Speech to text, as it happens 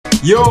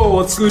Yo,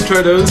 what's good,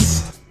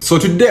 traders? So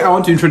today I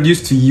want to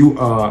introduce to you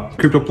a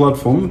crypto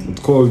platform. It's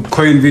called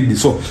CoinVD.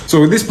 So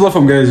with this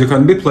platform, guys, you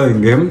can be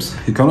playing games.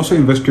 You can also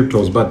invest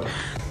cryptos, but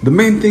the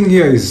main thing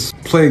here is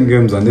playing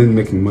games and then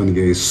making money,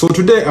 guys. So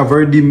today I've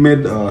already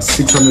made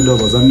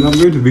 $600, and I'm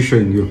going to be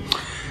showing you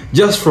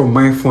just from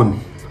my phone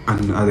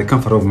and at the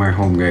comfort of my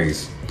home,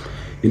 guys.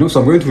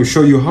 So I'm going to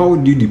show you how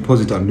do you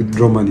deposit and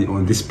withdraw money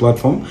on this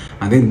platform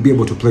and then be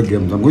able to play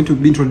games. I'm going to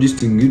be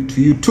introducing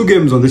to you 2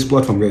 games on this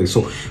platform, guys.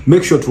 So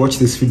make sure to watch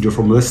this video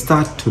from the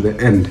start to the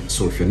end.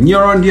 So if you're new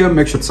around here,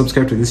 make sure to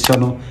subscribe to this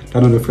channel,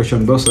 turn on the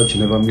notification bell so that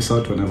you never miss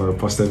out whenever I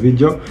post a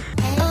video.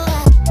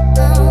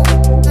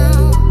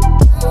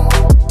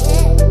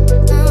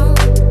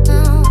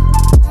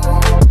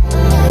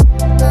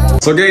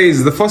 So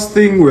guys, the first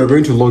thing we're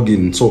going to log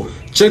in. So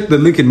check the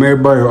link in my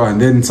bio and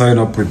then sign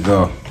up with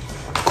the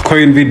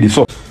CoinVD.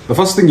 So the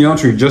first thing, you have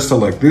to register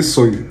like this.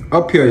 So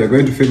up here you're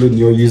going to fill in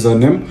your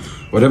username,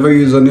 whatever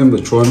username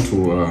that you want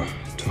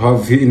to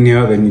have in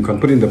here. Then you can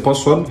put in the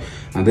password,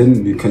 and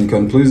then you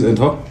can please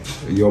enter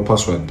your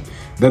password.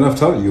 Then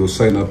after, you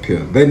sign up here.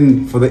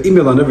 Then for the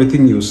email and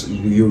everything, you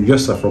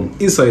register from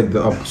inside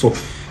the app. So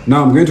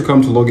now I'm going to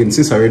come to login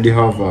since I already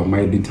have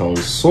my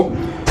details. So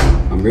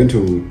I'm going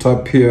to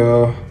tap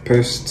here,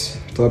 paste,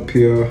 tap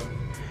here. I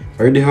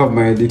already have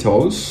my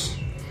details.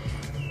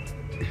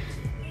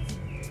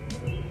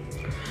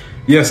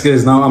 Yes,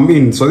 guys, now I'm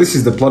in. So this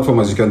is the platform,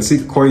 as you can see,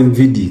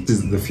 CoinVD.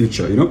 This is the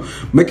future,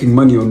 making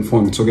money on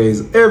phone. So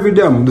guys, every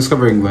day I'm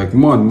discovering like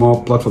more and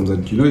more platforms that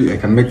I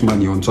can make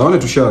money on. So I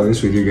wanted to share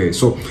this with you guys.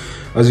 So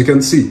as you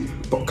can see,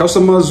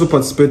 customers who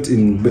participate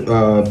in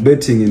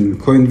betting in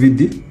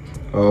CoinVD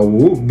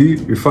will be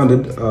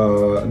refunded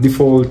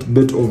default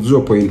bet of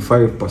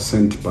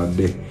 0.5% per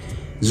day.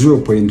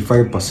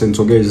 0.5%.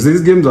 So guys,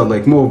 these games are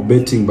like more of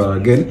betting, but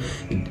again,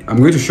 I'm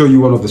going to show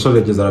you one of the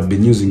strategies that I've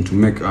been using to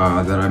make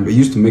that I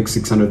used to make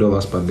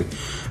 $600 per day.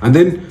 And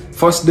then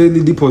first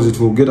daily deposit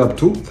will get up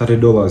to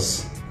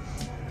 $30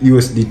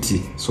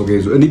 USDT. So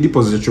guys, any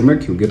deposit that you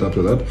make, you get up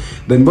to that.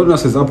 Then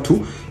bonus is up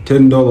to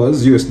 $10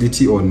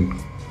 USDT on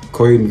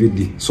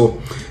CoinVD.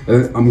 So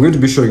I'm going to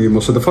be showing you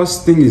more. So the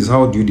first thing is,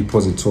 how do you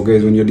deposit? So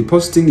guys, when you're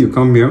depositing, you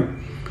come here,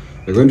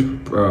 you're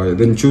going to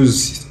then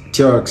choose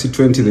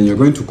TRC20, then you're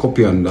going to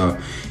copy and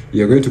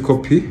you're going to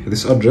copy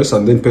this address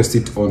and then paste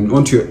it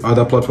onto your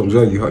other platforms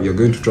where you're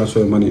going to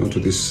transfer money onto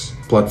this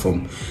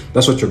platform.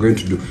 That's what you're going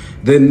to do.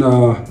 Then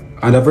and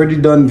I've already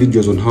done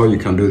videos on how you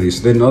can do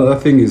this. Then another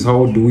thing is,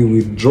 how do we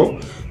withdraw?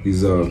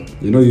 Is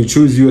you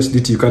choose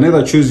USDT. You can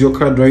either choose your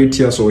card right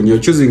here. So when you're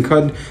choosing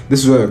card,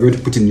 this is where you're going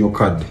to put in your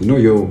card,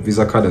 your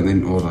Visa card and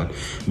then all that.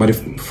 But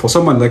if for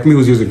someone like me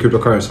who's using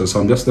cryptocurrency, so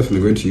I'm just definitely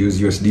going to use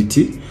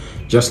USDT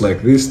just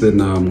like this.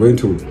 Then I'm going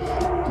to,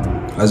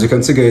 as you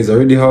can see, guys, I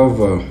already have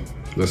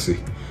let's see,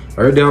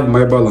 I already have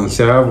my balance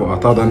here. I have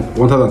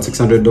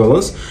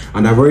 $1,600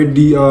 and I've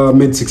already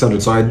made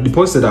 600. So I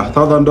deposited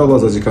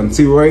 $1,000, as you can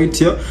see right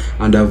here,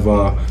 and I've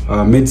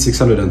made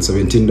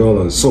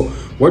 $617. So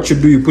what you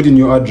do, you put in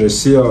your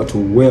address here to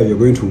where you're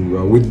going to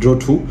withdraw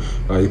to.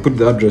 You put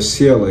the address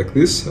here like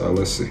this.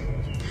 Let's see,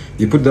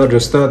 you put the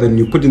address there, then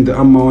you put in the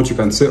amount. You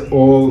can say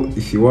all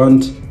if you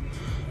want.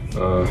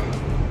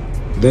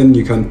 Then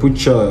you can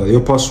put your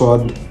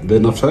password.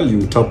 Then after,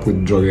 you tap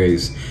withdraw,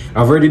 guys.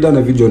 I've already done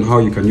a video on how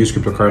you can use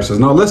cryptocurrencies.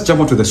 Now let's jump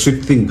onto the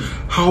sweet thing.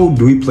 How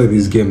do we play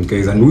these games,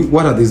 guys? And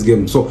what are these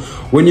games? So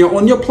when you're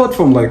on your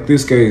platform like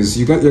this, guys,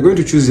 you're going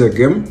to choose your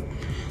game.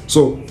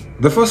 So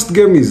the first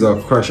game is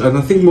Crash, and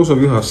I think most of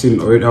you have seen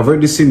already. I've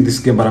already seen this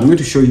game, but I'm going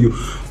to show you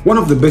one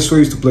of the best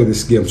ways to play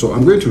this game. So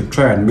I'm going to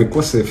try and make,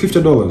 let's say,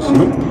 $50.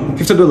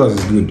 $50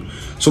 is good.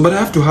 So but I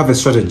have to have a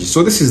strategy.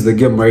 So this is the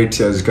game right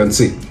here, as you can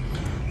see.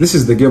 This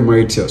is the game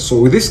right here. So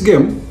with this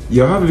game,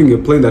 you're having a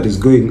plane that is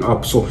going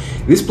up. So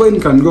this plane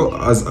can go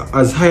as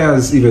high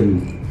as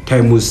even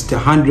times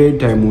 100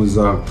 times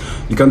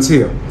you can see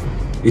here,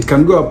 it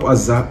can go up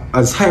as high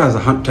as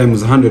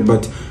times 100.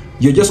 But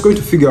you're just going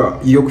to figure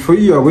out, you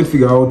are going to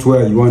figure out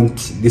where you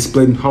want this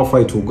plane, how far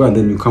it will go, and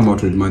then you come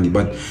out with money.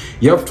 But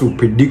you have to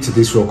predict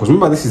this well, because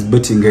remember, this is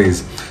betting,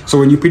 guys. So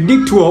when you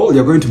predict well,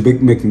 you're going to be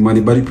making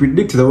money. But if you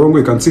predict the wrong way,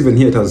 you can see even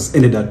here it has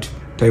ended at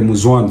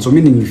times 1. So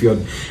meaning if you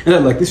had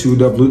ended like this, you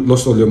would have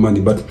lost all your money.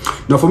 But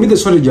now for me, the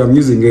strategy I'm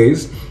using,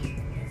 guys,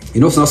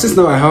 so since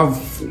now I have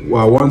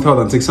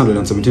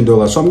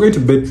 $1,617, so I'm going to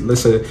bet,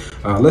 let's bet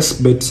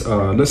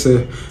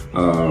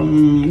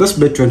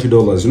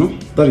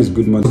 $20. That is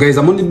good money. So guys,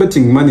 I'm only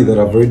betting money that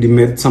I've already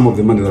made, some of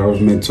the money that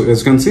I've made. So as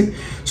you can see,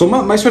 so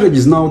my strategy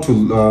is now to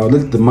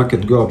let the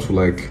market go up to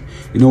like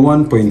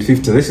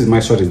 1.50. This is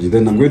my strategy.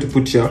 Then I'm going to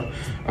put here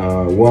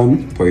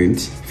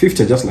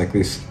 1.50, just like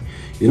this,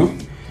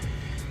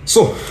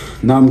 So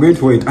now I'm going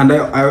to wait, and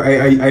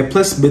I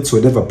place bets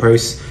whatever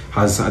price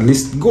has at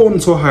least gone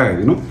so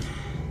high,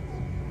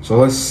 So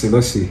let's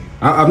see.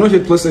 I've not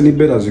yet placed any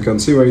bet, as you can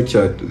see right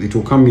here. It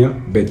will come here,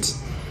 bet,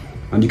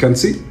 and you can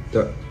see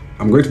that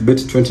I'm going to bet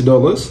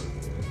 $20.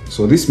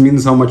 So this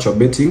means how much you're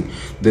betting,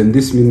 then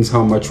this means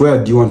how much,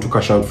 where do you want to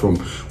cash out from.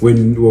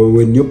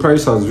 When your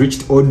price has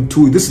reached odd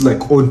 2, this is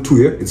like odd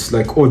 2, yeah, it's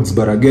like odds,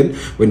 but again,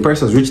 when price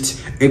has reached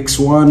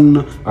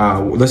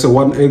x1, let's say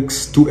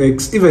 1x,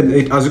 2x, even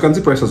 8, as you can see,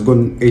 price has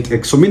gone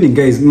 8x. So meaning,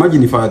 guys,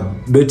 imagine if I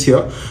had bet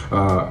here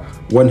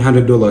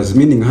 $100,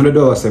 meaning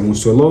 $100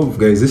 times 12,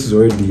 guys, this is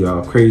already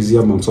crazy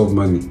amounts of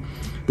money.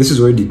 This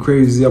is already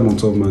crazy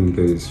amount of money,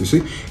 guys. You see,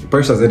 the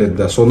price has added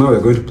that. So now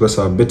we're going to place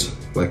our bet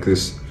like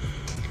this.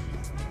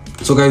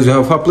 So guys, we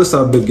have placed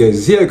our bet,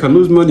 guys. Here you can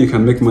lose money, you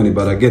can make money,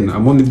 but again,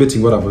 I'm only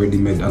betting what I've already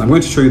made, and I'm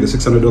going to show you the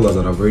 $600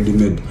 that I've already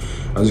made.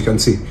 As you can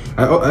see,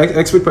 I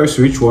expect price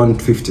to reach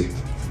 150,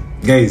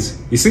 guys.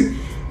 You see,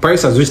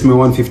 price has reached my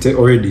 150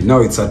 already.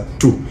 Now it's at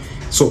 2.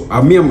 So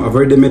I've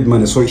already made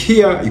money. So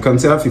here you can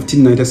say I have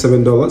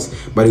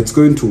 $1597, but it's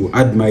going to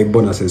add my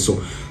bonuses.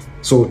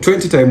 So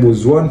 20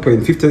 times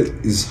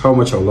 1.50 is how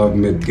much I'll have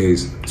made,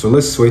 guys. So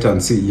let's wait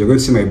and see. You're going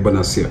to see my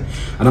bonus here,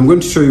 and I'm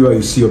going to show you where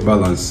you see your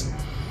balance.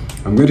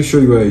 I'm going to show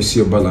you where you see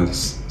your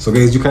balance. So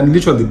guys, you can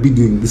literally be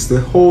doing this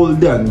the whole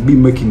day and be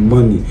making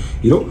money,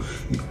 you know,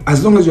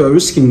 as long as you are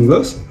risking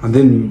less and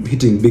then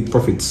hitting big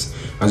profits.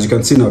 As you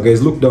can see now,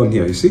 guys, look down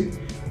here. You see,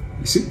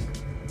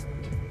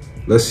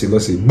 let's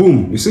see,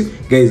 boom. You see,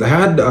 guys, I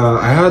had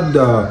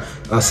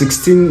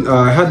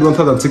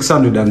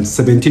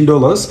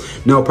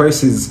 $1,617. now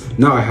price is,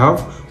 now I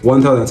have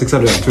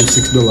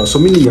 $1,626. so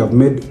meaning you have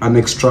made an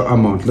extra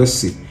amount.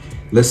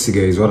 Let's see,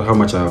 guys, how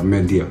much I have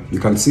made here. You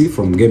can see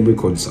from game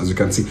records. As you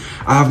can see,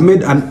 I have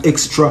made an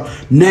extra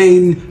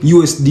 9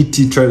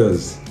 USDT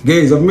traders,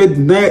 guys. I've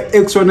made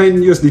extra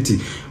 9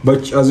 USDT.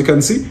 But as you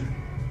can see,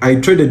 I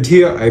traded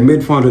here, I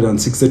made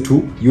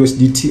 462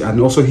 USDT, and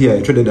also here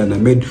I traded and I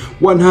made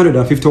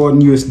 151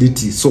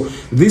 USDT. So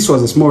this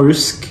was a small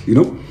risk, you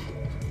know.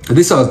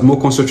 This was more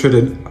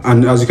concentrated,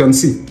 and as you can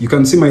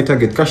see my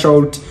target cash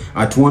out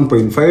at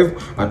 1.5,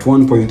 at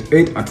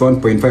 1.8, at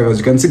 1.5. As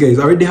you can see, guys,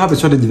 I already have a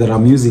strategy that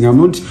I'm using. I'm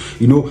not,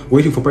 you know,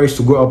 waiting for price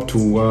to go up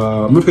to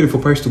I'm not waiting for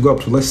price to go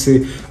up to, let's say,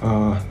 2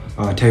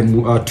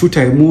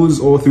 times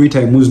or 3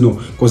 times, no,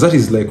 because that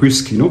is like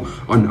risk, you know,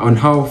 on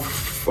how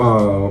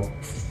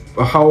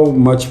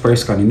much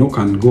price can, you know,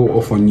 can go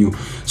off on you.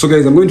 So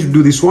guys, I'm going to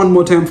do this one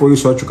more time for you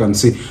so that you can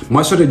see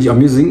my strategy.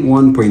 I'm using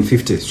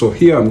 1.50. so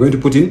here I'm going to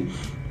put in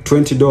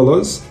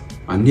 $20,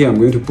 and here I'm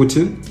going to put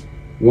in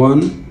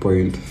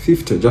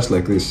 1.50, just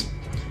like this.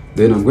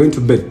 Then I'm going to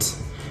bet.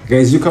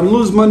 Guys, you can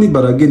lose money,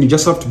 but again, you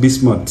just have to be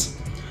smart.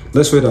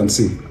 Let's wait and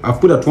see.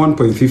 I've put at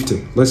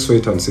 1.50. let's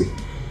wait and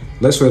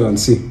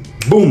see.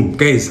 Boom,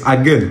 guys,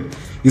 again,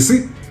 you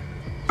see,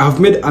 I've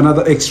made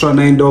another extra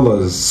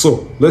 $9.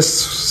 so let's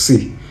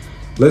see.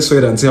 Let's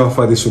wait and see how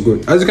far this will go.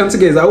 As you can see,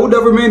 guys, I would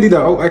have remained it.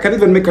 I can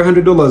even make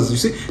 $100. You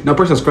see, now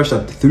price has crashed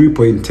at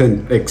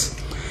 3.10x.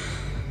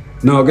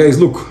 Now, guys,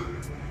 look,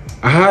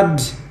 I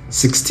had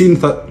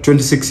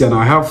 1626 here. Now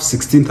I have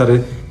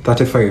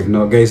 1635.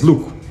 Now, guys,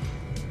 look.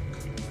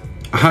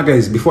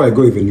 Guys, before I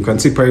go even, you can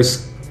see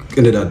price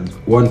ended at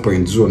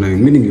 1.09,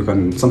 meaning you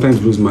can sometimes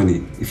lose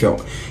money if you're,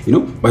 you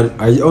know, but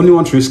I only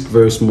want to risk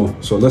very small.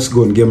 So let's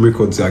go on game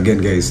records again,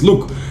 guys.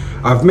 Look,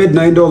 I've made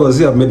 $9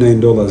 here, I've made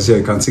 $9 here,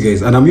 you can see,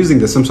 guys, and I'm using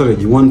the same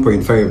strategy,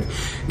 1.5.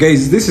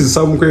 Guys, this is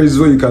some crazy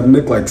way you can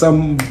make like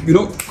some, you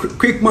know,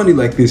 quick money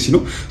like this, you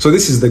know. So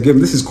this is the game.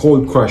 This is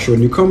called Crash.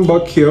 When you come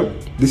back here,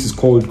 this is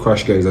called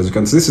Crash, guys. As you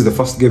can see, this is the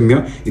first game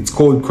here. It's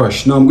called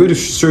Crash. Now I'm going to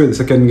show you the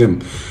second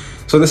game.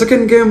 So the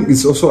second game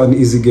is also an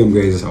easy game,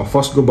 guys. I'll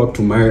first go back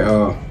to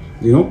my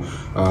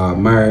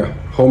my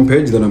home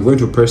page. Then I'm going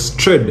to press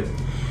trade.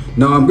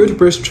 Now I'm going to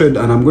press trade,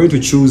 and I'm going to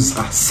choose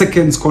a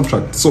seconds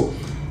contract. So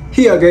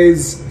here,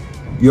 guys,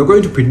 you're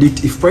going to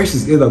predict if price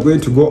is either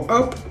going to go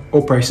up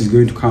or price is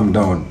going to come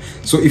down.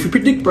 So if you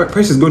predict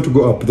price is going to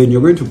go up, then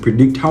you're going to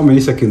predict how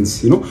many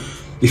seconds, you know.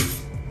 If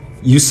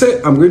you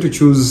say I'm going to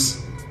choose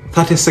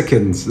 30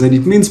 seconds, then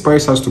it means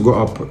price has to go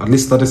up at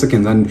least 30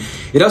 seconds, and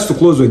it has to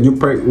close when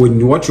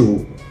what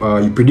you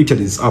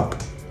predicted is up,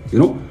 you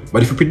know.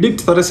 But if you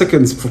predict 30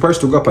 seconds for price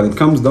to go up and it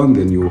comes down,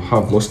 then you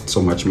have lost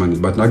so much money.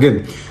 But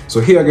again,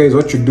 so here, guys,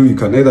 what you do, you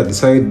can either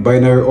decide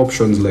binary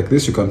options like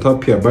this. You can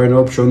tap here binary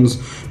options,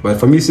 but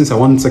for me, since I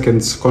want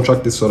seconds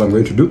contract, this is what I'm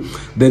going to do.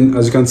 Then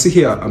as you can see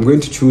here, I'm going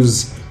to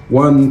choose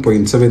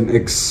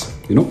 1.7x,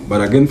 you know,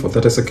 but again for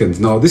 30 seconds.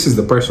 Now this is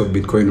the price of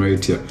Bitcoin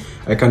right here.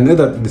 I can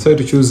either decide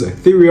to choose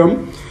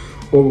Ethereum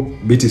or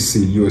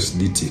BTC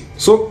USDT.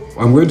 So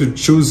I'm going to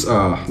choose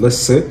let's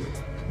say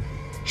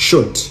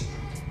short.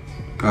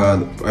 I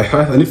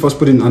need to first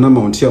put in an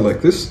amount here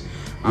like this.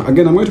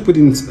 Again, I'm going to put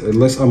in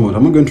less amount.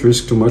 I'm not going to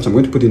risk too much. I'm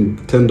going to put in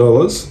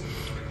 $10,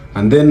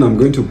 and then I'm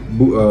going to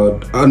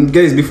and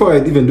guys, before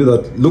I even do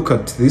that, look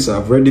at this.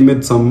 I've already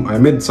made some. I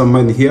made some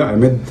money here. I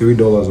made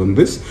 $3 on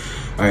this.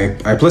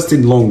 I placed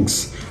in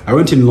longs. I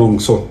went in long.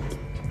 So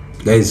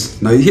guys,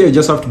 now here you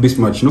just have to be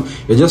smart, you know.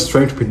 You're just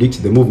trying to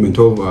predict the movement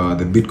of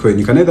the Bitcoin.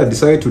 You can either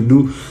decide to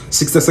do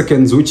 60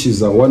 seconds, which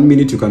is 1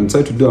 minute. You can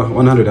decide to do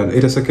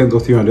 180 seconds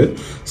or 300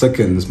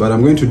 seconds, but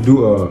I'm going to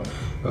do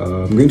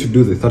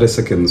the 30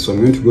 seconds. So I'm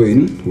going to go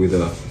in with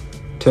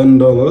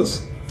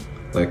 $10,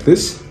 like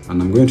this,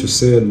 and I'm going to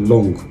say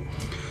long.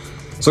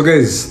 So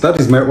guys, that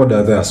is my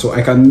order there. So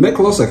I can make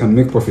loss, I can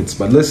make profits,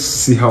 but let's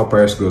see how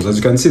price goes. As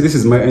you can see, this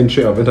is my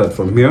entry. I've entered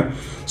from here.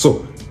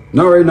 So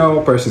now right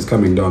now price is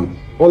coming down.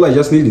 All I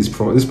just need is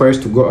for this price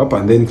to go up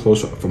and then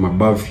close from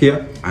above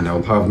here, and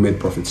I'll have made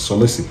profits. So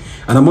let's see.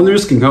 And I'm only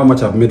risking how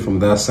much I've made from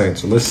that side.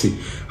 So let's see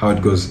how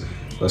it goes.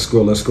 Let's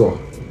go, let's go.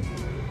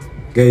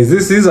 Guys,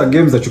 these are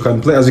games that you can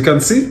play. As you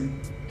can see,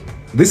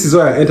 this is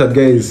where I entered,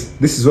 guys.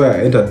 This is where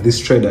I entered this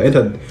trade. I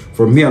entered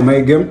from here, my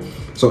game.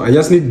 So I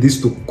just need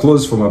this to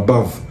close from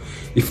above.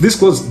 If this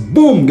closed,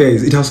 boom,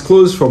 guys, it has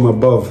closed from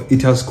above.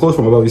 It has closed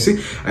from above. You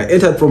see, I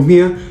entered from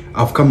here,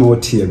 I've come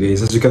out here,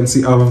 guys. As you can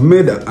see, I've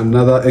made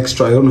another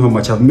extra, I don't know how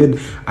much, I've made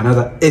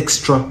another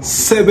extra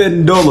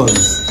 $7.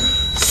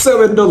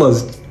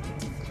 $7,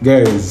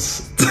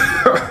 guys.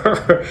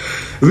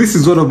 This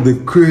is one of the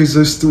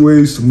craziest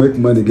ways to make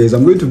money, guys.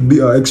 I'm going to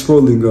be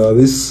exploring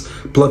this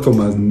platform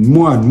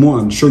more and more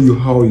and show you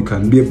how you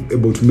can be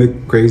able to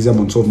make crazy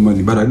amounts of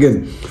money. But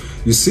again,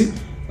 you see,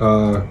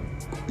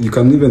 you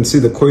can even see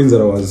the coins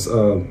that I was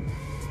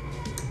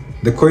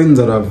the coins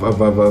that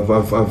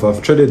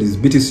I've traded is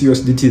BTC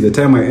USDT. The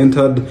time I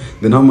entered,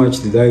 then how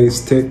much did I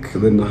stake,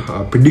 then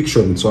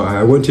prediction. So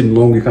I went in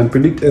long. You can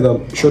predict either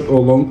short or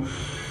long.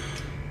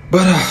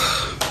 But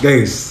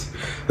guys,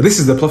 this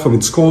is the platform.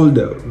 It's called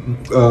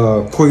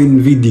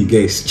CoinVD,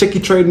 guys. Check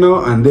it right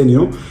now, and then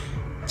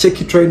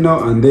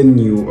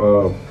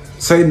you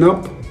sign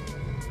up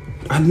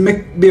and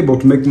be able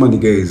to make money,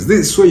 guys.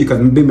 This is where you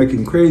can be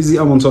making crazy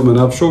amounts of money.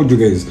 I've showed you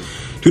guys.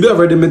 Today I've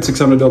already made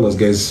 $600,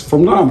 guys.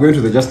 From now I'm going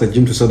to just the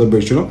gym to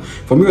celebrate, you know.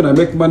 For me, when I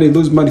make money,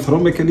 lose money. If I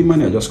don't make any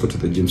money, I just go to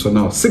the gym. So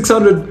now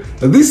 600,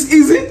 this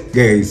easy,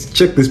 guys.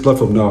 Check this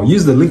platform now.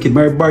 Use the link in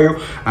my bio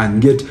and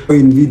get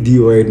CoinVD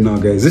right now,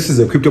 guys. This is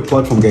a crypto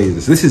platform,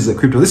 guys. This is a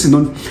crypto. This is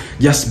not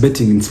just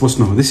betting in sports.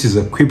 No, this is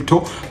a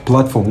crypto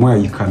platform where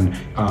you can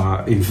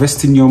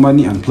invest in your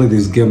money and play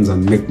these games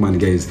and make money,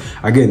 guys.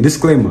 Again,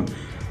 disclaimer.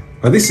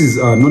 This is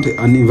not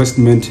an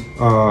investment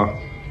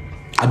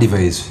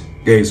advice,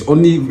 guys.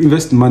 Only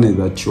invest money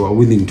that you are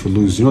willing to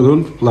lose. You know,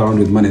 don't play around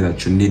with money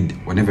that you need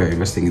whenever you're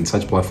investing in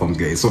such platforms,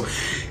 guys. So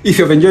if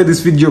you have enjoyed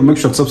this video, make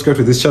sure to subscribe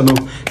to this channel,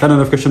 turn on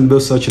notification bell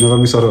so that you never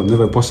miss out on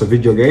never post a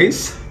video,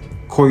 guys.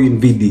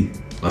 CoinVD,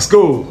 let's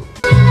go.